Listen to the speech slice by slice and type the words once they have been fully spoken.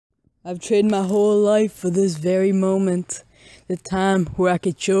I've traded my whole life for this very moment. The time where I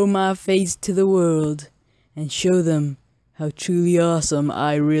could show my face to the world and show them how truly awesome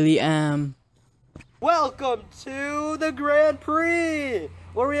I really am. Welcome to the Grand Prix,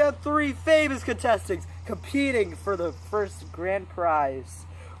 where we have 3 famous contestants competing for the first grand prize.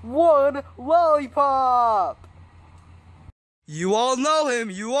 1 lollipop! You all know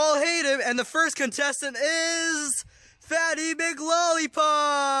him, you all hate him, and the first contestant is Fatty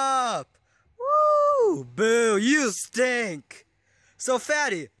McLollipop! Woo! Boo, you stink! So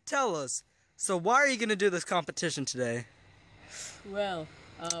Fatty, tell us, so why are you gonna do this competition today? Well,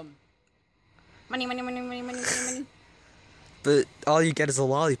 money. But all you get is a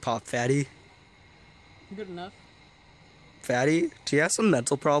lollipop, Fatty. Good enough. Fatty, do you have some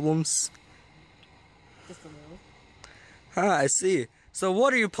mental problems? Just a little. Ah, I see. So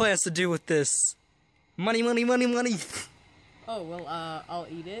what are your plans to do with this? Money. Oh, well, I'll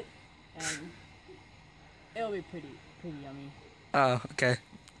eat it, and it'll be pretty yummy. Oh, okay.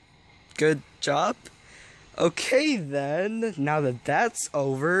 Good job. Okay then, now that that's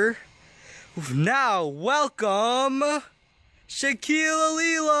over, now welcome Shequila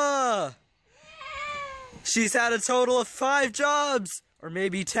Leela! She's had a total of 5 jobs, or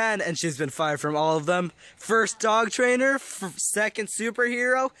maybe 10, and she's been fired from all of them. First dog trainer, second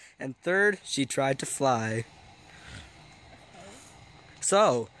superhero, and third, she tried to fly.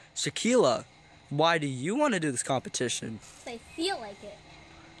 So, Shequila, why do you want to do this competition? I feel like it.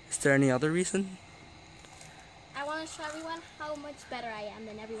 Is there any other reason? I want to show everyone how much better I am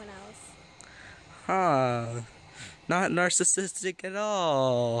than everyone else. Huh. Not narcissistic at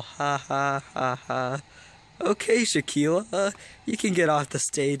all. Ha ha ha ha. Okay, Shequila, you can get off the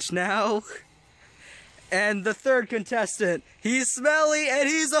stage now. And the third contestant, he's smelly and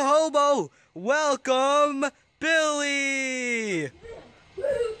he's a hobo. Welcome, Billy!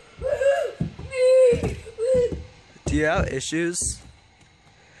 Do you have issues?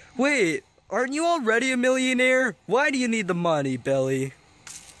 Wait, aren't you already a millionaire? Why do you need the money, Billy?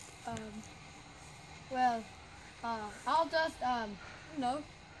 I'll just,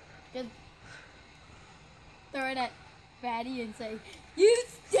 just throw it at Fatty and say, "You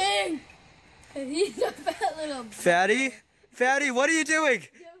stink!" And he's a fat little... Fatty? Fatty, what are you doing?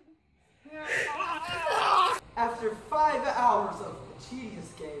 After 5 hours of a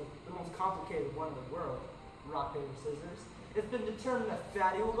tedious game, the most complicated one in the world, rock, paper, scissors, it's been determined that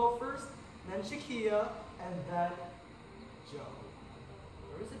Fatty will go first, then Shequila, and then Joe.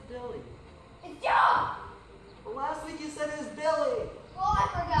 Or is it Billy? It's Joe! Well, last week you said it was Billy. Well, I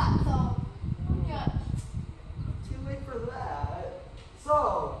forgot, so... Yeah. Too late for that.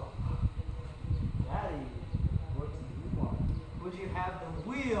 So, Daddy, what do you want? Would you have the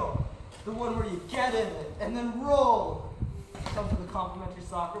wheel, the one where you get in it and then roll? Comes with a complimentary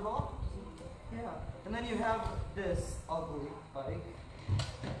soccer ball. Yeah. And then you have this ugly bike.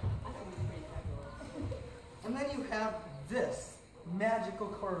 And then you have this magical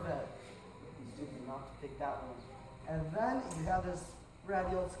Corvette. Stupid not to pick that one. And then you have this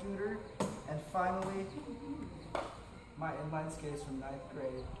ratty old scooter. And finally, my inline skates from 9th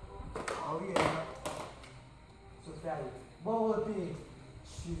grade. Oh yeah. So Fatty, what will it be?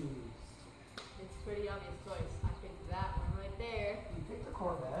 Choose. It's a pretty obvious choice. I picked that one right there. You picked the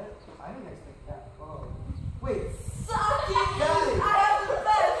Corvette? I didn't expect that. Oh. Wait. Suck it! Fatty! I have the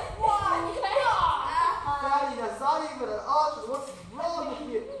best one! Fatty, that's not even an option. What's wrong with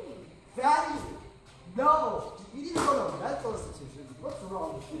you? Fatty! No! You need to go to a mental institution. What's wrong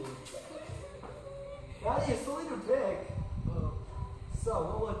with you? Fatty, it's only too big. So,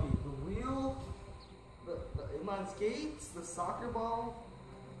 what will it be? The wheel? The inline skates? The soccer ball?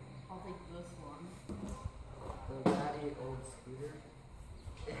 I'll take this one. The ratty old scooter?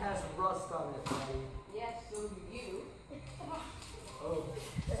 It has rust on it, Fatty. Yes, so do you. Oh.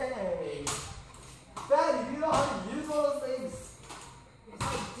 Hey! Fatty, do you know how to use one of those things? Yes, I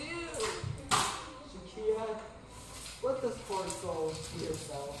do. Shequila, let this poor soul see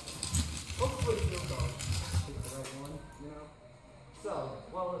herself. Hopefully she'll go. Pick the right one, you know? So,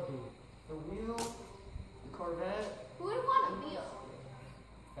 what will it be? The wheel? The Corvette? Who would want a wheel?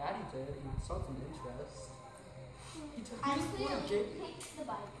 Fatty did. He showed some interest. I clearly picked the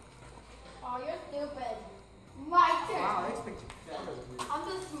bike. Oh, you're stupid. My turn. Wow, I expect you better than me. I'm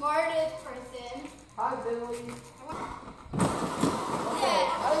the smartest person. Hi, Billy. Okay,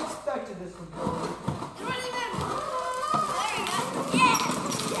 Yeah. I expected this from Billy. It wasn't even... There you go.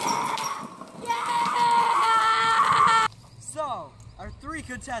 Yeah! So, our 3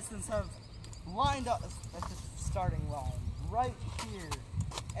 contestants have lined up at the starting line, right here.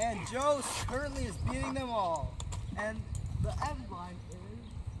 And Joe currently is beating them all. And the end line is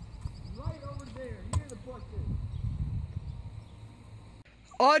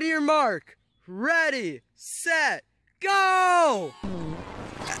On your mark, ready, set, go!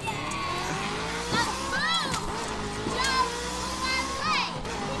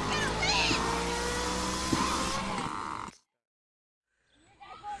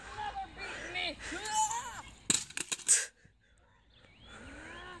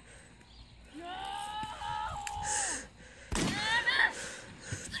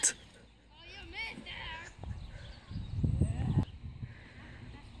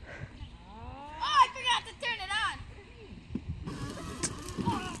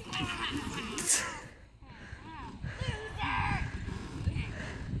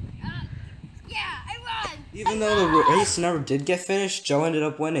 Even though the race never did get finished, Joe ended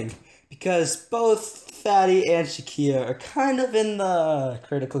up winning. Because both Fatty and Shequila are kind of in the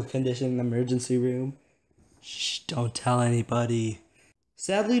critical condition emergency room. Shh, don't tell anybody.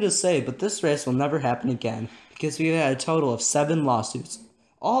 Sadly to say, but this race will never happen again. Because we had a total of 7 lawsuits.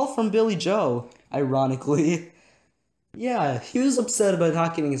 All from Billy Joe, ironically. Yeah, he was upset about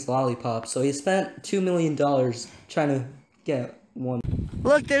not getting his lollipop, so he spent $2 million trying to get one.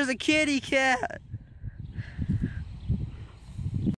 Look, there's a kitty cat!